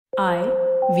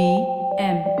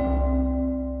IVM.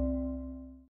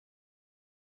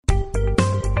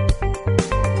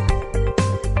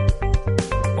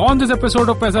 On this episode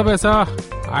of Paisa Vaisa,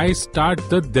 I start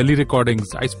the Delhi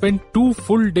recordings. I spent 2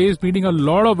 full days meeting a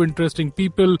lot of interesting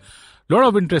people, lot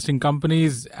of interesting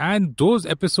companies, and those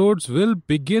episodes will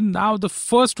begin now. The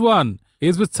first one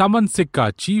is with Saman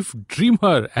Sikka, chief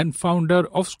dreamer and founder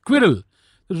of Sqrrl.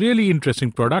 Really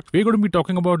interesting product. We're going to be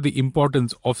talking about the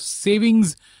importance of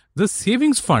savings, the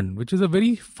savings fund, which is a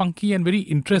very funky and very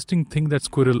interesting thing that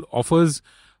Sqrrl offers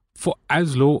for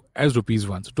as low as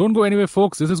 ₹1. So don't go anywhere,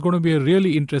 folks. This is going to be a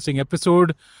really interesting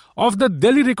episode of the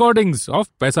Delhi recordings of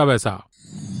Paisa Vaisa.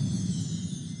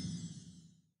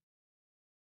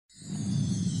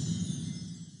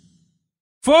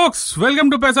 Folks, welcome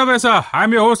to Paisa Vaisa.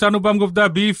 I'm your host Anupam Gupta,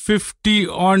 B50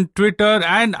 on Twitter,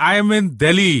 and I am in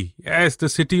Delhi. Yes, the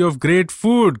city of great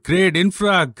food, great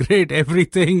infra, great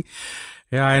everything.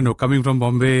 Yeah, I know. Coming from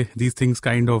Bombay, these things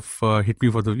kind of hit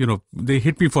me for they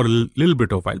hit me for a little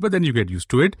bit of a while, but then you get used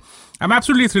to it. I'm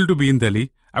absolutely thrilled to be in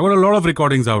Delhi. I've got a lot of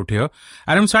recordings out here,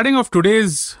 and I'm starting off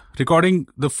today's recording,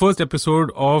 the first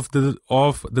episode of the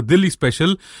Delhi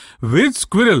Special with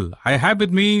Sqrrl. I have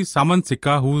with me Saman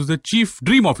Sikka, who's the Chief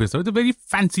Dream Officer. It's a very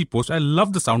fancy post. I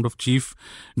love the sound of Chief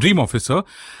Dream Officer.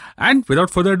 And without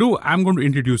further ado, I'm going to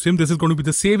introduce him. This is going to be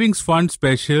the Savings Fund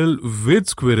Special with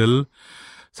Sqrrl.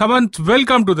 Samant,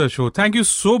 welcome to the show. Thank you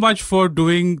so much for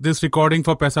doing this recording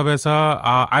for Paisa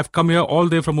Vaisa. I've come here all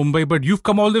the way from Mumbai, but you've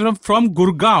come all the way from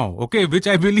Gurgaon, okay, which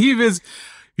I believe is,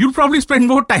 you'll probably spend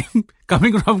more time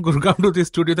coming from Gurgaon to this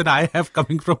studio than I have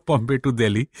coming from Bombay to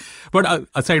Delhi. But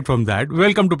aside from that,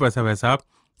 welcome to Paisa Vaisa.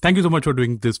 Thank you so much for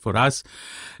doing this for us.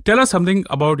 Tell us something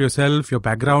about yourself, your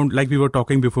background. Like we were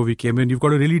talking before we came in, you've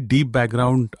got a really deep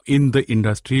background in the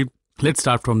industry. Let's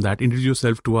start from that. Introduce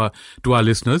yourself to our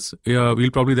listeners. We'll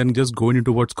probably then just go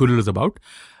into what Sqrrl is about.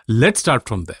 Let's start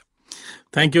from there.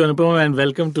 Thank you, Anupam, and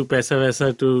welcome to Paisa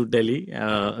Vaisa to Delhi.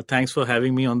 Thanks for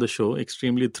having me on the show.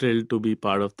 Extremely thrilled to be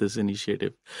part of this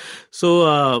initiative. So,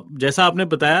 जैसा आपने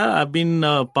बताया, I've been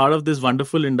part of this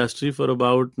wonderful industry for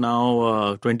about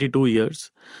now 22 years.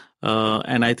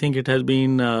 And I think it has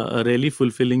been a really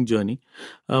fulfilling journey.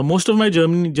 Most of my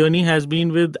journey has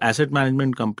been with asset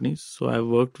management companies. So I've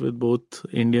worked with both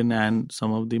Indian and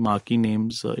some of the marquee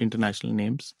names, international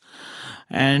names.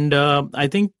 And I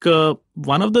think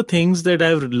one of the things that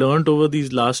I've learned over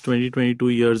these last 22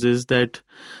 years is that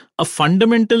a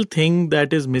fundamental thing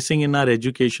that is missing in our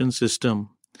education system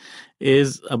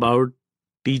is about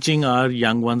teaching our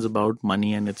young ones about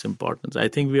money and its importance. I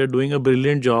think we are doing a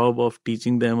brilliant job of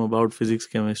teaching them about physics,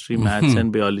 chemistry, maths,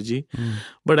 and biology.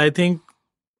 But I think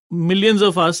millions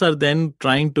of us are then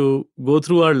trying to go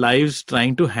through our lives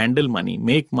trying to handle money,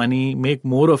 make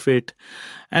more of it.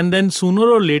 And then sooner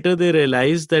or later they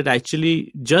realize that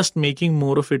actually just making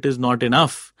more of it is not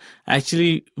enough.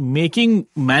 Actually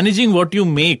managing what you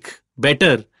make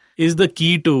better is the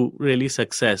key to really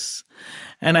success.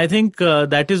 And I think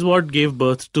that is what gave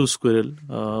birth to Sqrrl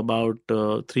about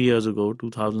 3 years ago,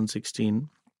 2016,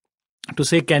 to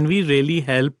say, can we really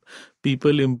help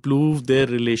people improve their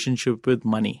relationship with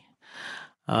money?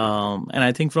 And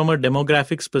I think from a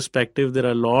demographics perspective, there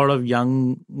are a lot of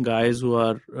young guys who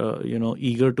are,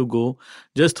 eager to go.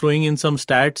 Just throwing in some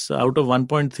stats, out of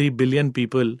 1.3 billion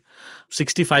people,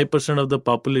 65% of the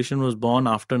population was born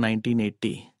after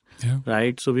 1980. Yeah.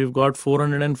 Right. So we've got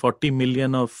 440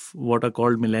 million of what are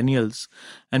called millennials,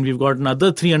 and we've got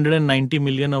another 390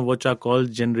 million of what are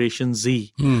called Generation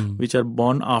Z, which are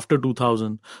born after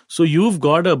 2000. So you've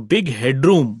got a big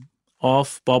headroom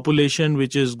of population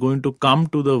which is going to come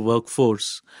to the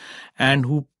workforce and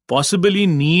who possibly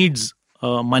needs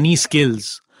money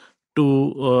skills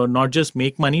to not just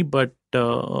make money, but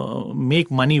make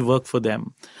money work for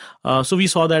them. So we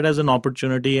saw that as an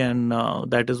opportunity, and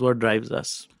that is what drives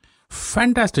us.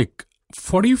 Fantastic.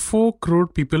 44 crore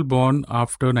people born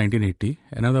after 1980,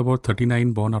 another about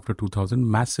 39 born after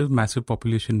 2000. Massive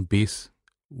population base.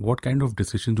 What kind of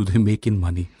decisions do they make in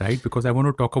money, right? Because I want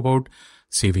to talk about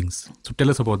savings. So tell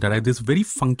us about that. This very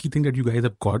funky thing that you guys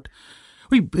have got.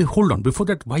 Wait, hold on. Before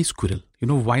that, why Sqrrl?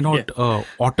 Why not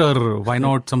otter? Why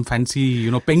not some fancy,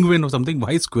 penguin or something?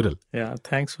 Why Sqrrl? Yeah,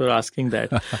 thanks for asking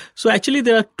that. So actually,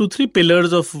 there are 2-3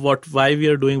 pillars of why we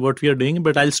are doing what we are doing.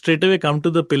 But I'll straight away come to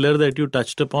the pillar that you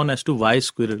touched upon as to why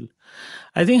Sqrrl.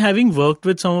 I think having worked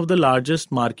with some of the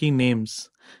largest marquee names,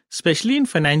 especially in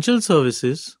financial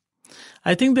services,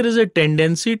 I think there is a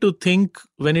tendency to think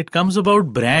when it comes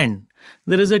about brand,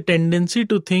 there is a tendency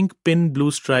to think pin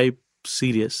blue stripe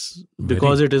serious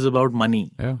because it is about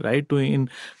money, right?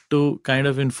 To kind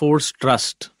of enforce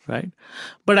trust, right?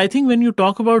 But I think when you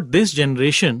talk about this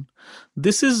generation,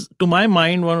 this is, to my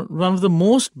mind, one of the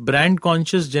most brand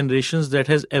conscious generations that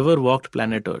has ever walked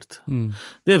planet Earth.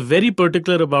 They're very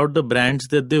particular about the brands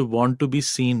that they want to be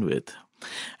seen with.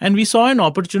 And we saw an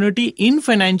opportunity in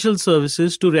financial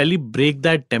services to really break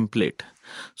that template.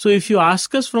 So if you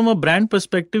ask us from a brand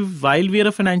perspective, while we are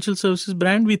a financial services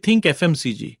brand, we think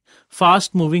FMCG,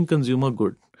 fast moving consumer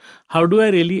good. How do I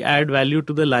really add value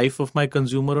to the life of my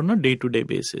consumer on a day-to-day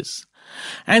basis?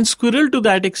 And Sqrrl, to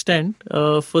that extent,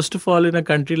 first of all, in a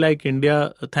country like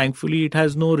India, thankfully, it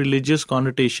has no religious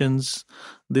connotations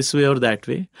this way or that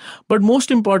way. But most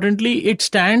importantly, it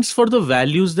stands for the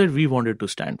values that we wanted to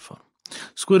stand for.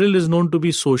 Sqrrl is known to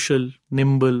be social,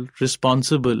 nimble,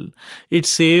 responsible. It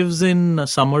saves in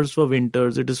summers for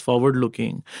winters. It is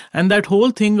forward-looking. And that whole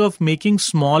thing of making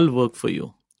small work for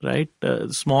you. Right,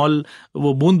 small,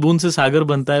 वो बूंद बूंद से सागर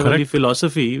बनता है वाली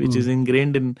philosophy, which is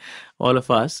ingrained in all of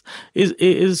us, is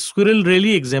Sqrrl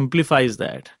really exemplifies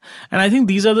that, and I think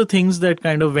these are the things that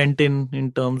kind of went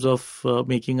in terms of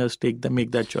making us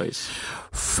make that choice.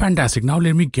 Fantastic. Now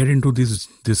let me get into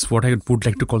this what I would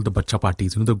like to call the bacha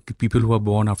parties. The people who are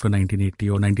born after 1980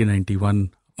 or 1991.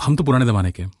 हम तो पुराने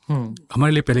जमाने के,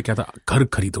 हमारे लिए पहले क्या था, घर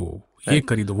खरीदो, ये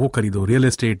खरीदो, वो खरीदो, real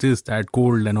estate, this, that,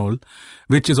 gold and all,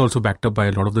 which is also backed up by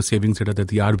a lot of the savings data that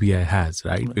the RBI has,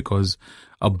 right? Because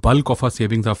a bulk of our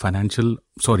savings are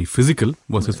physical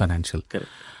versus financial. Correct.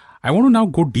 I want to now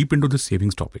go deep into the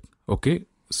savings topic, okay?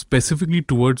 Specifically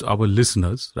towards our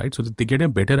listeners, right? So that they get a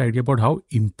better idea about how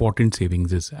important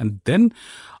savings is. And then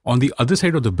on the other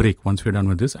side of the break, once we're done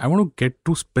with this, I want to get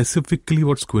to specifically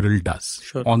what Sqrrl does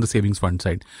on the savings fund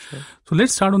side. So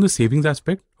let's start on the savings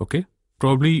aspect, okay?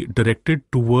 Probably directed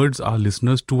towards our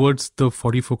listeners, towards the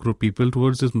 44 crore people,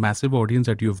 towards this massive audience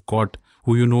that you've got,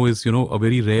 who is, a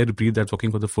very rare breed that's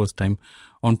working for the first time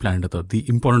on planet Earth, the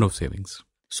importance of savings.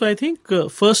 So I think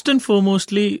first and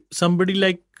foremostly, somebody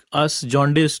like us,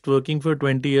 jaundiced, working for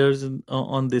 20 years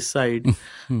on this side,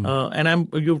 and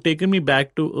you've taken me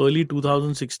back to early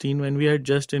 2016 when we had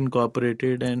just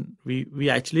incorporated, and we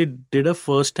actually did a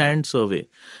first-hand survey.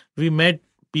 We met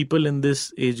people in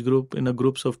this age group in a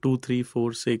groups of 2, 3,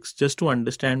 4, 6, just to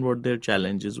understand what their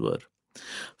challenges were.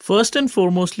 First and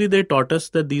foremostly, they taught us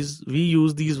that we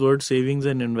use these words savings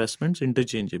and investments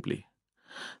interchangeably.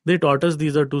 They taught us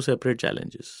these are two separate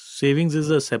challenges. Savings is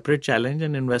a separate challenge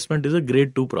and investment is a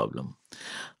grade 2 problem.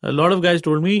 A lot of guys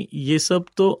told me, ये सब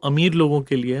तो अमीर लोगों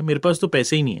के लिए है, मेरे पास तो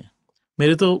पैसे ही नहीं है.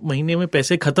 मेरे तो महीने में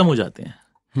पैसे खत्म हो जाते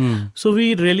हैं. So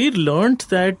we really learned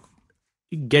that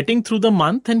getting through the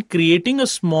month and creating a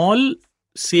small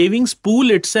savings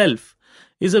pool itself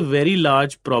is a very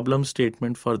large problem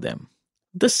statement for them.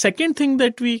 The second thing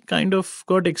that we kind of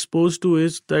got exposed to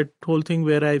is that whole thing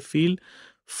where I feel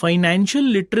financial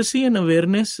literacy and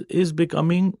awareness is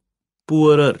becoming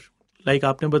poorer. Like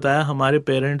आपने बताया, हमारे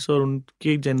parents और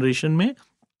उनके generation में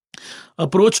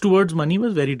approach towards money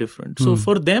was very different. So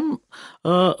for them,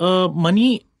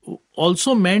 money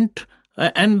also meant,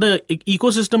 and the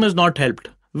ecosystem has not helped.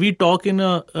 We talk in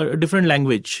a different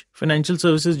language. Financial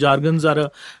services jargons are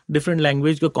a different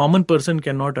language a common person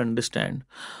cannot understand.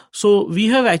 So we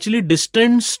have actually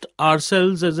distanced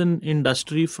ourselves as an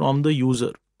industry from the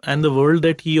user and the world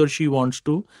that he or she wants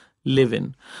to live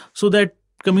in. So that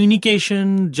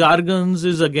communication, jargons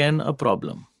is again a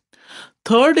problem.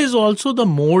 Third is also the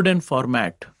mode and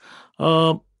format.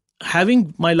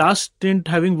 Having my last stint,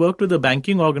 having worked with a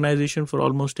banking organization for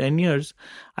almost 10 years,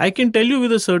 I can tell you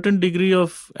with a certain degree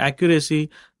of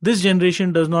accuracy, this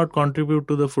generation does not contribute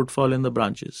to the footfall in the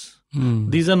branches.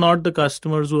 These are not the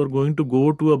customers who are going to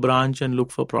go to a branch and look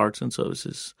for products and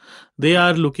services. They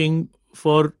are looking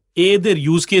for their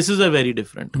use cases are very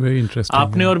different. Very interesting.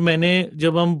 आपने और मैंने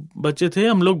जब हम बच्चे थे,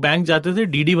 हम लोग bank जाते थे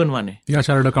डीडी बनवाने. या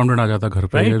चार्टर्ड अकाउंटेंट आ जाता घर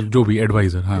पे, जो भी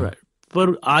एडवाइजर. हाँ.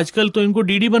 पर आजकल तो इनको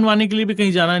डीडी बनवाने के लिए भी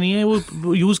कहीं जाना नहीं है,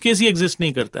 वो यूज केस ही एग्जिस्ट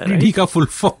नहीं करता है. डीडी का full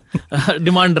form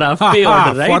demand draft, pay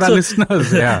order, right? For our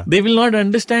listeners, yeah. They will not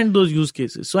understand those use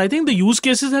cases. So I think the use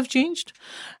cases have changed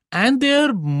and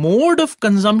their mode of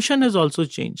consumption has also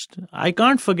changed. I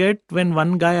can't forget when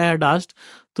one guy I had asked,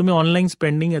 तुम्हें online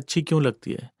spending अच्छी क्यों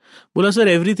लगती है? बोला, sir,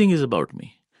 everything is about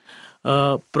me.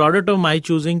 Product of my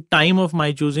choosing, time of my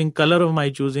choosing, color of my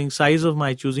choosing, size of my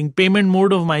choosing, payment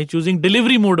mode of my choosing,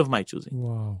 delivery mode of my choosing.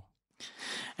 Wow.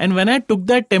 And when I took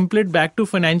that template back to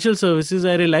financial services,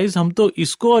 I realized हम तो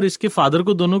इसको और इसके father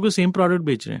को दोनों को same product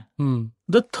बेच रहे हैं.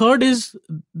 The third is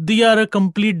they are a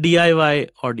complete DIY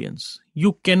audience.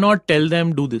 You cannot tell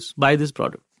them do this, buy this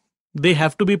product. They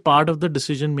have to be part of the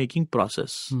decision-making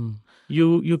process.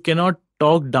 You cannot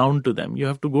talk down to them. You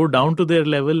have to go down to their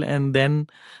level and then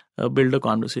build a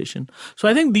conversation. So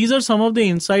I think these are some of the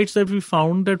insights that we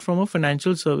found, that from a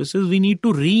financial services, we need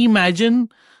to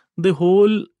reimagine the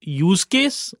whole use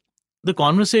case, the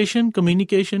conversation,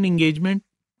 communication, engagement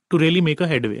to really make a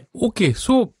headway. Okay,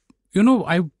 so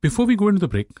before we go into the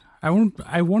break,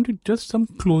 I wanted just some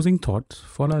closing thoughts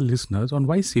for our listeners on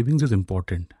why savings is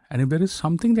important, and if there is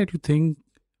something that you think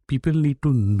people need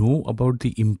to know about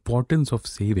the importance of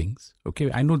savings.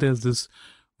 Okay, I know there's this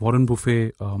Warren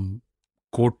Buffett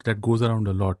quote that goes around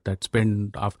a lot, that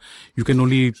spend after you can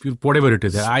only whatever it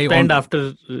is.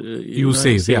 After you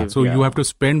save. Yeah. So you have to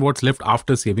spend what's left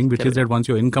after saving, which is that once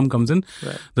your income comes in,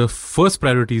 the first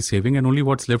priority is saving, and only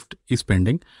what's left is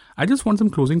spending. I just want some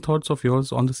closing thoughts of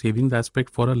yours on the savings aspect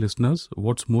for our listeners.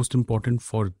 What's most important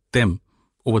for them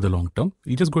over the long term?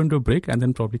 We just go into a break and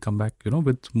then probably come back,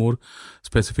 with more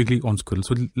specifically on Sqrrl.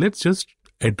 So let's just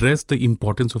address the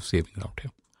importance of saving out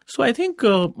here. So I think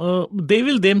they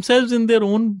will themselves, in their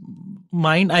own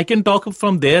mind, I can talk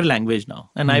from their language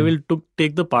now, and I will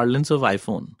take the parlance of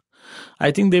iPhone.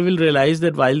 I think they will realize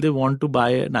that while they want to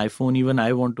buy an iPhone, even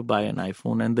I want to buy an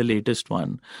iPhone, and the latest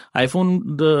one.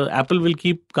 The Apple will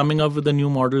keep coming up with a new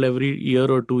model every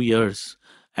year or 2 years.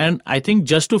 And I think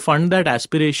just to fund that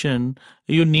aspiration,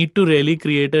 you need to really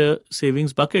create a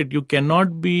savings bucket. You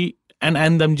cannot be, and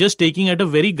I'm just taking at a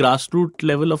very grassroots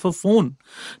level of a phone.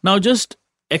 Now just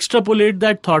extrapolate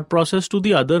that thought process to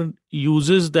the other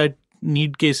uses, that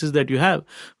need cases that you have,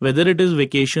 whether it is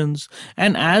vacations.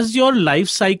 And as your life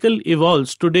cycle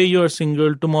evolves, today you're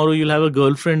single, tomorrow you'll have a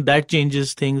girlfriend, that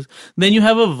changes things. Then you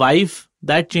have a wife,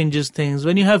 that changes things.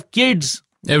 When you have kids,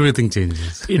 everything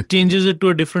changes. It changes it to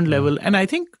a different level. And I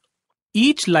think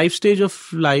each life stage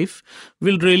of life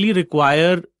will really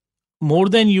require more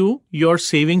than your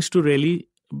savings to really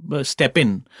step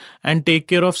in and take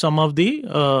care of some of the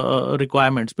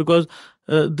requirements, because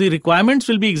the requirements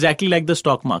will be exactly like the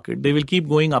stock market. They will keep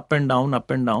going up and down.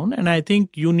 And I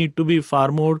think you need to be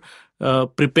far more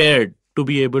prepared to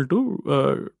be able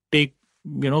to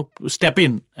step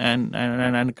in and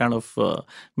kind of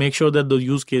make sure that the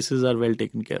use cases are well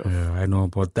taken care of. Yeah, I know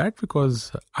about that,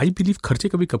 because I believe खर्चे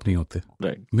कभी कम नहीं होते.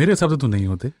 Right. मेरे हिसाब से तो नहीं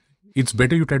होते. It's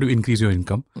better you try to increase your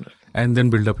income and then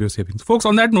build up your savings. Folks,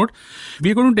 on that note,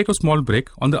 we're going to take a small break.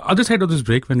 On the other side of this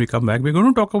break, when we come back, we're going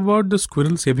to talk about the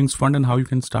Sqrrl Savings Fund and how you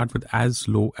can start with as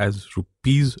low as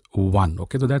 ₹1.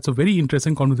 Okay, so that's a very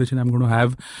interesting conversation I'm going to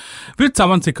have with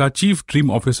Saman Sikka, Chief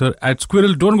Dream Officer at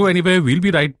Sqrrl. Don't go anywhere. We'll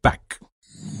be right back.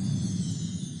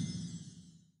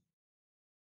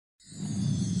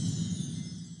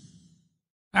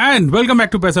 And welcome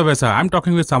back to Paisa Vaisa. I'm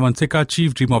talking with Saman Sikka,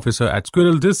 Chief Dream Officer at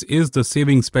Sqrrl. This is the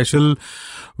Savings Special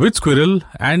with Sqrrl.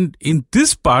 And in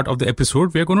this part of the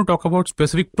episode, we are going to talk about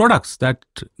specific products that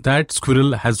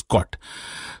Sqrrl has got.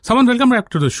 Saman, welcome back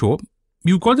to the show.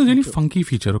 You got this really funky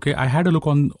feature, okay? I had a look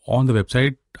on the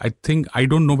website. I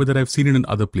don't know whether I've seen it in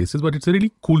other places, but it's a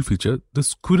really cool feature. The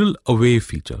Sqrrl Away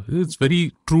feature. It's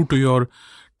very true to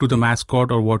the mascot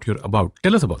or what you're about.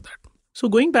 Tell us about that. So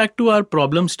going back to our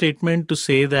problem statement to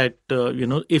say that,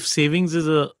 if savings is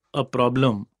a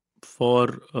problem for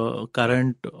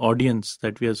current audience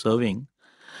that we are serving,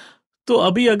 तो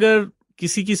अभी अगर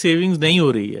किसी की savings नहीं हो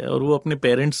रही है और वो अपने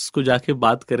पेरेंट्स को जाके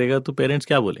बात करेगा, तो पेरेंट्स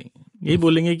क्या बोलेंगे? यही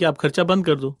बोलेंगे कि आप खर्चा बंद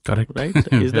कर दो. Correct.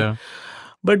 Right?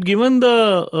 But given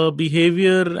the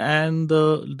behavior and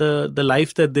the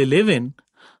life that they live in,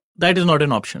 that is not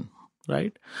an option.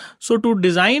 Right. So to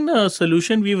design a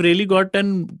solution, we've really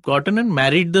gotten and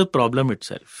married the problem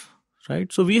itself.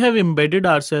 Right. So we have embedded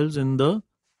ourselves in the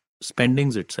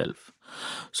spendings itself.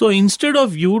 So instead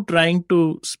of you trying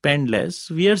to spend less,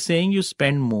 we are saying you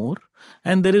spend more,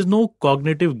 and there is no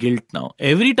cognitive guilt now.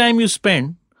 Every time you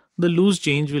spend, the loose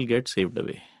change will get saved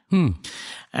away.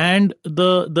 And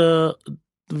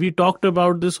we talked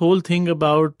about this whole thing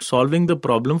about solving the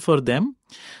problem for them.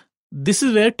 This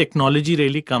is where technology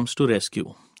really comes to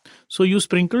rescue. So you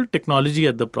sprinkle technology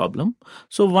at the problem.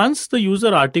 So once the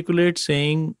user articulates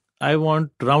saying, I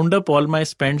want to round up all my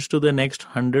spends to the next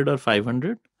 100 or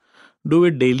 500, do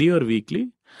it daily or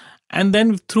weekly. And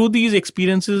then through these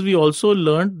experiences, we also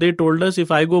learned, they told us, if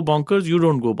I go bonkers, you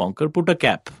don't go bonkers, put a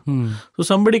cap. So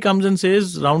somebody comes and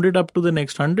says, round it up to the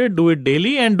next 100, do it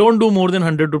daily, and don't do more than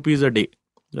 100 rupees a day.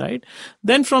 Right?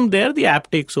 Then from there, the app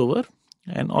takes over.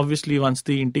 And obviously, once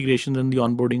the integrations and the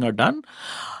onboarding are done,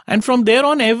 and from there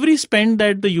on, every spend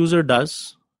that the user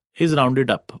does is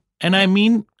rounded up. And I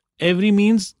mean, every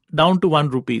means down to 1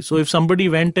 rupee. So if somebody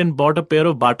went and bought a pair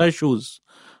of Bata shoes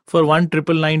for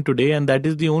 1,999 today, and that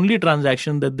is the only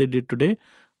transaction that they did today,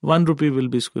 1 rupee will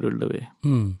be squirreled away.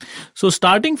 So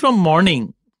starting from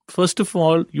morning, first of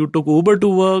all, you took Uber to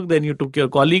work, then you took your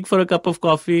colleague for a cup of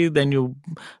coffee, then you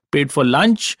paid for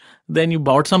lunch, then you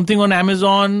bought something on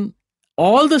Amazon.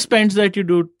 All the spends that you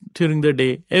do during the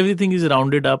day, everything is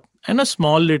rounded up, and a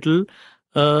small little,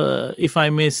 if I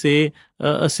may say,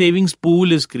 a savings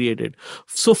pool is created.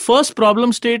 So first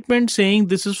problem statement saying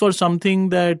this is for something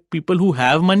that people who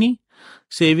have money,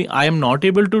 saving, I am not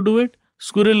able to do it.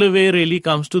 Sqrrl Away really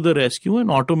comes to the rescue and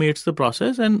automates the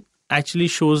process and actually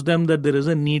shows them that there is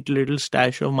a neat little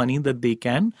stash of money that they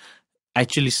can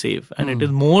actually save. And it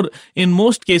is more, in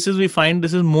most cases, we find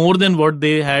this is more than what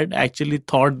they had actually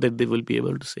thought that they will be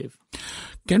able to save.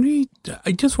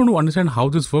 I just want to understand how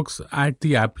this works at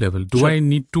the app level. Do I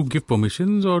need to give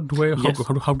permissions or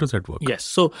how does that work? Yes.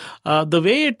 So the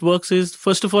way it works is,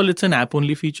 first of all, it's an app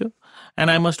only feature. And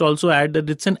I must also add that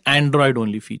it's an Android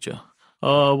only feature.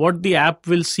 What the app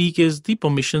will seek is the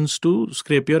permissions to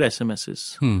scrape your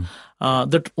SMSs,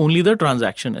 only the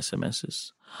transaction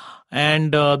SMSs.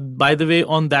 And by the way,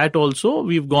 on that also,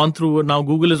 we've gone through, now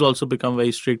Google has also become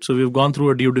very strict. So we've gone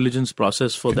through a due diligence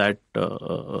process for that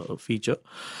feature.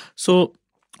 So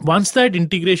once that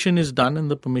integration is done and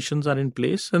the permissions are in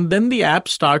place, and then the app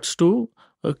starts to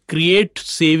create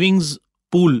savings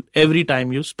pool every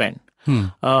time you spend.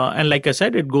 And like I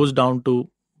said, it goes down to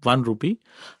 1 rupee.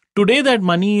 Today, that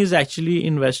money is actually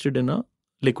invested in a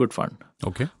liquid fund.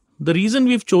 Okay. The reason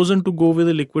we've chosen to go with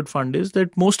a liquid fund is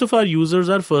that most of our users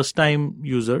are first-time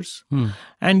users.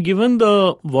 And given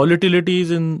the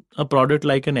volatilities in a product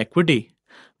like an equity,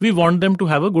 we want them to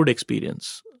have a good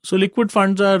experience. So liquid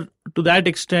funds are, to that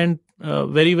extent,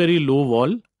 very, very low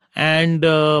vol. And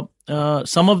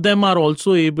some of them are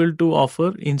also able to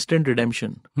offer instant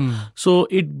redemption. So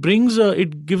it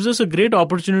gives us a great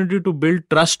opportunity to build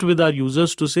trust with our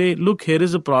users to say, look, here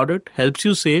is a product, helps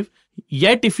you save.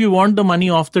 Yet, if you want the money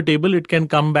off the table, it can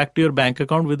come back to your bank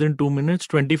account within 2 minutes,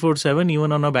 24/7,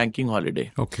 even on a banking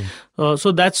holiday. Okay.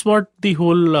 So that's what the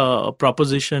whole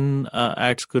proposition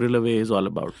at Sqrrl Away is all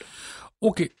about.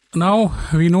 Okay. Now,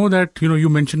 we know that, you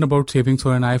mentioned about savings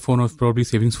for an iPhone or probably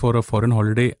savings for a foreign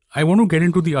holiday. I want to get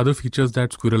into the other features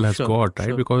that Sqrrl has got, right?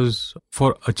 Sure. Because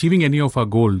for achieving any of our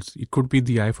goals, it could be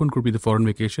the iPhone, could be the foreign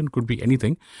vacation, could be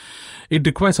anything. It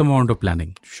requires some amount of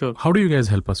planning. Sure. How do you guys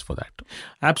help us for that?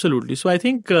 Absolutely. So I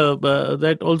think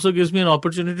that also gives me an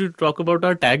opportunity to talk about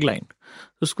our tagline.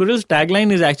 So Sqrrl's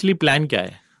tagline is actually Plan Kya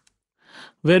Hai?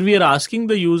 Where we are asking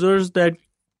the users that,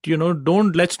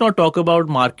 let's not talk about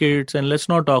markets and let's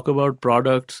not talk about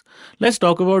products. Let's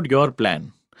talk about your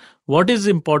plan. What is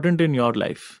important in your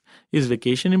life? Is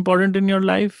vacation important in your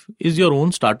life? Is your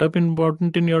own startup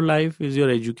important in your life? Is your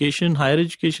education, higher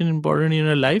education important in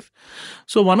your life?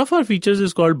 So one of our features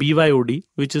is called BYOD,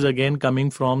 which is again coming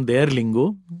from their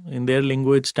lingo. In their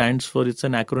lingo, it's an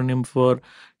acronym for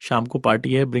Sham ko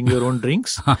party hai, bring your own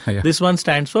drinks. Yeah. This one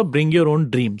stands for bring your own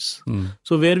dreams.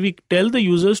 So where we tell the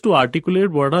users to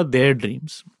articulate what are their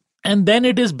dreams. And then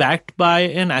it is backed by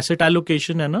an asset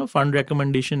allocation and a fund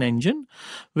recommendation engine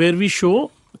where we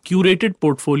show curated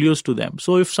portfolios to them.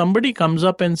 So if somebody comes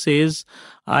up and says,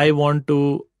 I want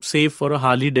to save for a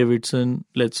Harley Davidson,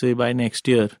 let's say by next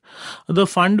year, the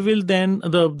fund will then,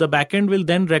 the backend will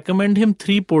then recommend him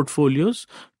 3 portfolios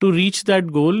to reach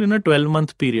that goal in a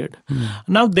 12-month period.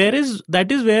 Now that is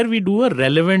where we do a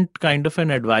relevant kind of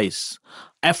an advice.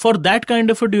 For that kind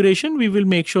of a duration, we will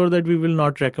make sure that we will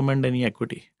not recommend any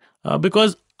equity.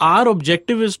 Because our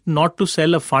objective is not to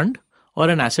sell a fund or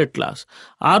an asset class.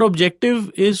 Our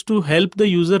objective is to help the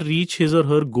user reach his or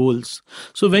her goals.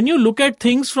 So when you look at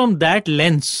things from that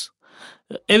lens,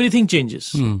 everything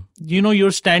changes.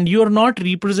 You are not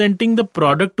representing the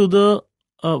product to the,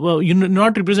 you're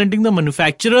not representing the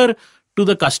manufacturer to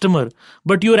the customer,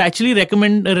 but you're actually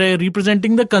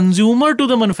representing the consumer to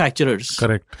the manufacturers.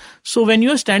 Correct. So when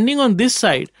you're standing on this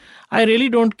side, I really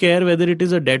don't care whether it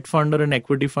is a debt fund or an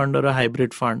equity fund or a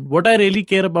hybrid fund. What I really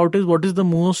care about is what is the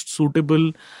most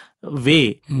suitable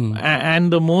way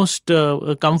and the most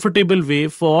comfortable way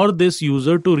for this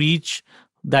user to reach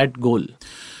that goal.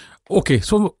 Okay,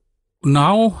 so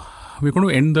now we're going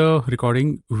to end the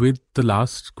recording with the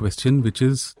last question, which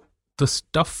is the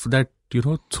stuff that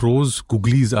throws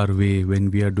googlies our way when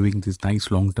we are doing this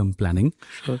nice long-term planning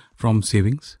from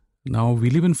savings. Now, we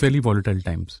live in fairly volatile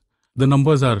times. The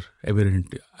numbers are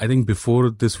evident. I think before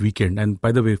this weekend, and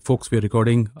by the way, folks, we are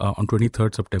recording on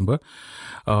 23rd September.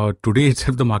 Today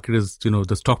itself, the market is,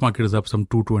 the stock market is up some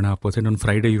 2.5%. On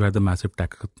Friday, you had the massive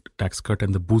tax cut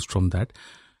and the boost from that.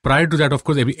 Prior to that, of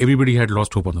course, everybody had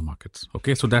lost hope on the markets.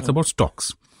 Okay, so that's about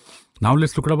stocks. Now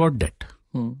let's look at about debt.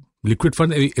 Liquid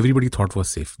fund, everybody thought was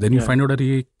safe. Then you find out that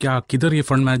kidhar ye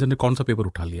fund manager ne kaun sa paper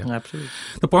utha liya. Absolutely.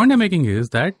 The point I'm making is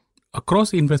that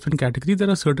across the investment category, there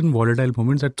are certain volatile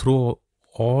moments that throw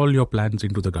all your plans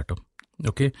into the gutter.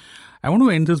 Okay. I want to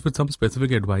end this with some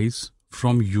specific advice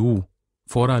from you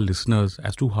for our listeners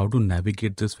as to how to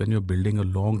navigate this when you're building a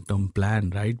long-term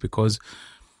plan, right? Because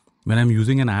when I'm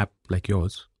using an app like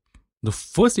yours, the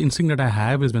first instinct that I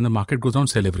have is when the market goes down,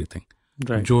 sell everything.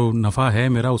 Right. जो नफा है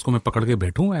मेरा उसको मैं पकड़ के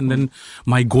बैठूं, and then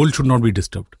my goal should not be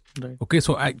disturbed. Right. Okay,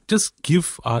 so I just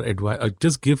give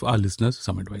our listeners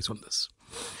some advice on this.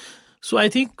 So I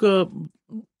think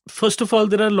first of all,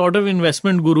 there are a lot of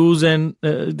investment gurus, and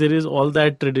there is all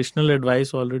that traditional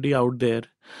advice already out there.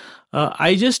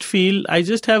 I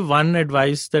just have one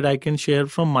advice that I can share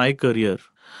from my career.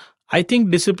 I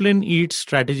think discipline eats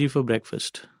strategy for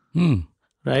breakfast.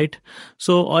 Right?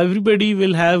 So everybody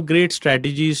will have great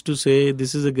strategies to say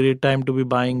this is a great time to be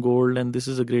buying gold and this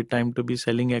is a great time to be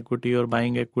selling equity or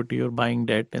buying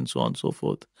debt and so on and so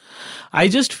forth. I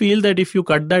just feel that if you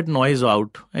cut that noise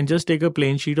out and just take a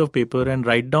plain sheet of paper and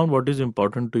write down what is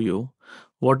important to you,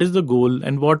 what is the goal,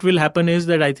 and what will happen is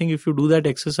that I think if you do that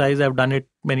exercise, I've done it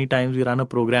many times. We run a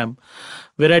program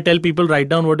where I tell people write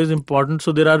down what is important.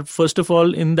 So there are, first of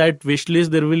all, in that wish list,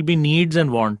 there will be needs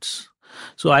and wants.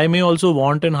 So I may also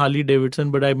want an Harley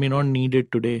Davidson, but I may not need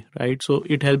it today, right? So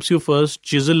it helps you first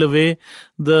chisel away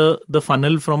the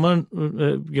funnel from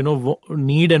a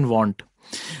need and want.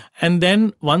 And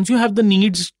then once you have the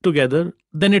needs together,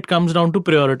 then it comes down to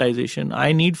prioritization.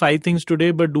 I need 5 things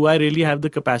today, but do I really have the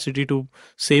capacity to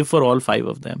save for all 5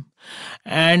 of them?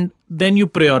 And then you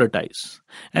prioritize.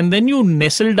 And then you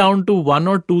nestle down to 1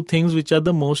 or 2 things which are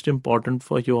the most important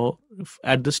for you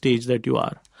at the stage that you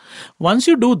are. Once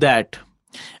you do that,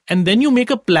 and then you make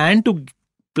a plan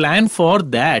for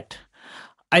that,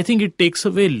 I think it takes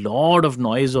away a lot of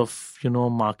noise of,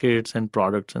 markets and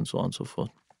products and so on and so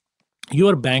forth. You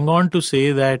are bang on to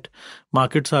say that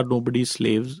markets are nobody's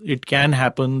slaves. It can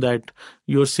happen that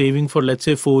you're saving for, let's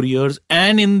say, 4 years,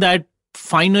 and in that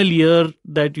final year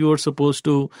that you are supposed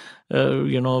to,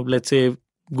 let's say,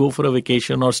 go for a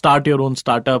vacation or start your own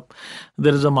startup,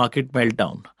 there is a market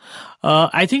meltdown.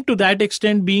 I think to that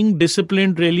extent, being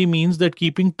disciplined really means that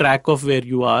keeping track of where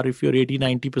you are. If you're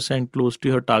 80-90% close to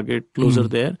your target, closer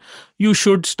there, you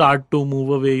should start to move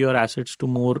away your assets to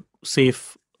more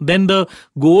safe. Then the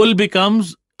goal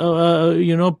becomes,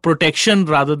 protection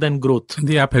rather than growth.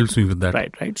 The app helps me with that.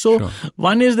 Right. So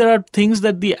one is there are things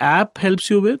that the app helps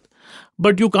you with,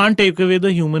 but you can't take away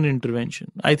the human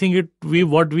intervention. I think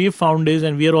what we have found is,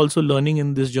 and we are also learning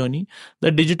in this journey,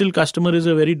 that digital customer is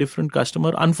a very different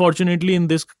customer. Unfortunately, in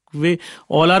this way,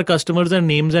 all our customers are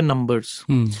names and numbers.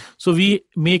 So we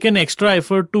make an extra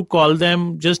effort to call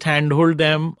them, just handhold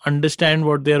them, understand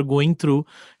what they are going through,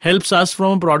 helps us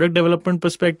from a product development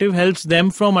perspective, helps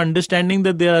them from understanding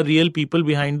that there are real people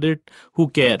behind it who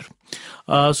care.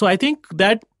 So I think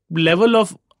that level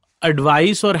of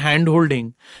advice or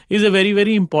hand-holding is a very,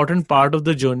 very important part of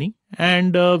the journey.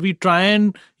 And we try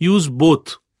and use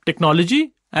both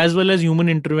technology as well as human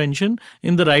intervention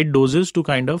in the right doses to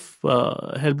kind of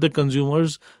help the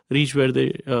consumers reach where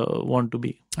they want to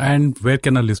be. And where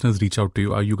can our listeners reach out to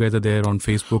you? You guys are there on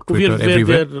Facebook, Twitter,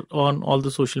 everywhere? We're on all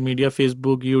the social media,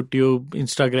 Facebook, YouTube,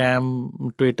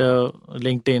 Instagram, Twitter,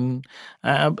 LinkedIn.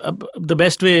 The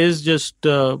best way is just,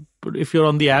 if you're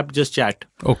on the app, just chat.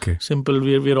 Okay. Simple.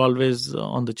 We're always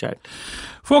on the chat.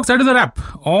 Folks, that is a wrap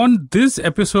on this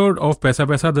episode of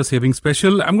Paisa, the saving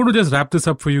special. I'm going to just wrap this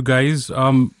up for you guys.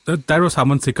 That was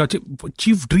Samant Sikka,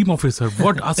 Chief Dream Officer.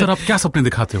 What, sir, आप क्या सपने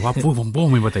दिखाते हो? आप वो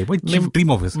हमें बताइए, भाई, Chief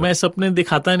Dream Officer. मैं सपने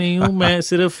दिखाता नहीं हूँ. मैं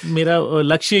सिर्फ मेरा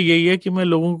लक्ष्य यही है कि मैं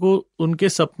लोगों को उनके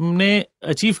सपने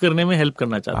अचीव करने में हेल्प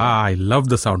करना चाहता हूँ. I love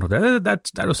the sound of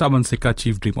that. That was Samant Sikka,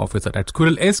 Chief Dream Officer at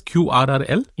Sqrrl.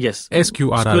 Sqrrl? Yes.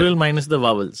 Sqrrl. Sqrrl minus the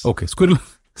vowels. Okay, Sqrrl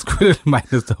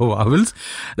minus the vowels.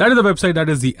 That is the website. That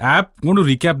is the app. I'm going to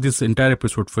recap this entire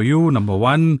episode for you. Number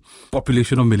 1,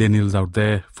 population of millennials out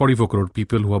there. 44 crore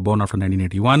people who are born after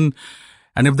 1981.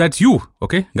 And if that's you,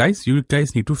 okay, guys, you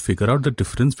guys need to figure out the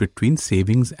difference between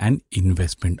savings and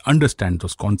investment. Understand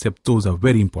those concepts. Those are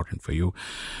very important for you.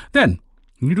 Then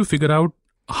you need to figure out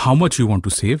how much you want to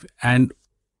save. And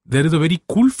there is a very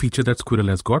cool feature that Sqrrl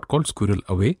has got called Sqrrl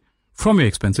Away. From your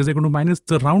expenses, they're going to minus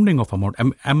the rounding of amount.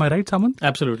 Am I right, Samant?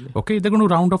 Absolutely. Okay, they're going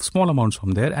to round off small amounts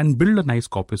from there and build a nice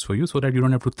corpus for you so that you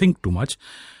don't have to think too much.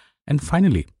 And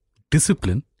finally,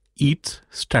 discipline eats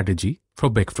strategy for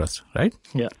breakfast, right?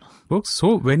 Yeah. Folks,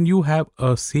 so when you have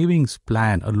a savings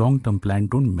plan, a long-term plan,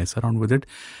 don't mess around with it.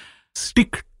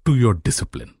 Stick to your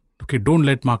discipline. Okay, don't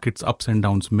let markets ups and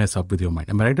downs mess up with your mind.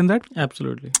 Am I right in that?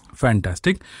 Absolutely.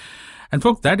 Fantastic. And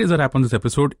folks, that is a wrap on this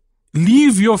episode.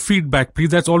 leave your feedback, please.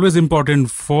 That's always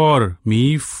important for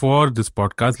me, for this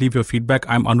podcast. Leave your feedback.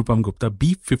 I'm Anupam Gupta,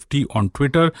 B50 on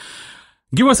Twitter.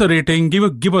 Give us a rating,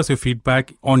 give us your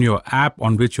feedback on your app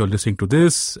on which you're listening to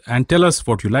this, and tell us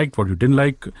what you liked, what you didn't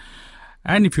like.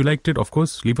 And if you liked it, of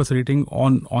course, leave us a rating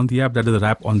on the app. That is a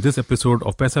wrap on this episode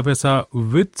of Paisa Vaisa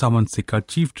with Saman Sikka,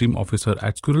 Chief Dream Officer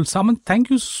at Sqrrl. Saman, thank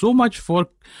you so much for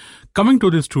coming to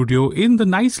the studio in the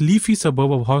nice leafy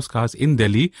suburb of House Cars in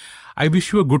Delhi. I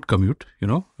wish you a good commute,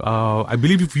 I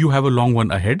believe if you have a long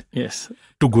one ahead. Yes.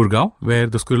 To Gurgaon, where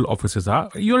the Sqrrl offices are.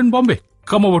 You're in Bombay.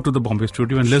 Come over to the Bombay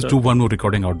studio and let's do one more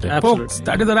recording out there. Absolutely. Folks,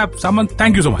 that is a wrap. Saman,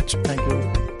 thank you so much. Thank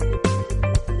you.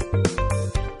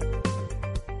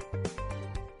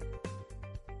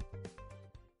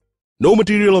 No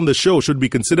material on this show should be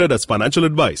considered as financial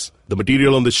advice. The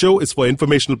material on this show is for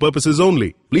informational purposes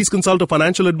only. Please consult a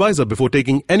financial advisor before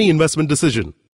taking any investment decision.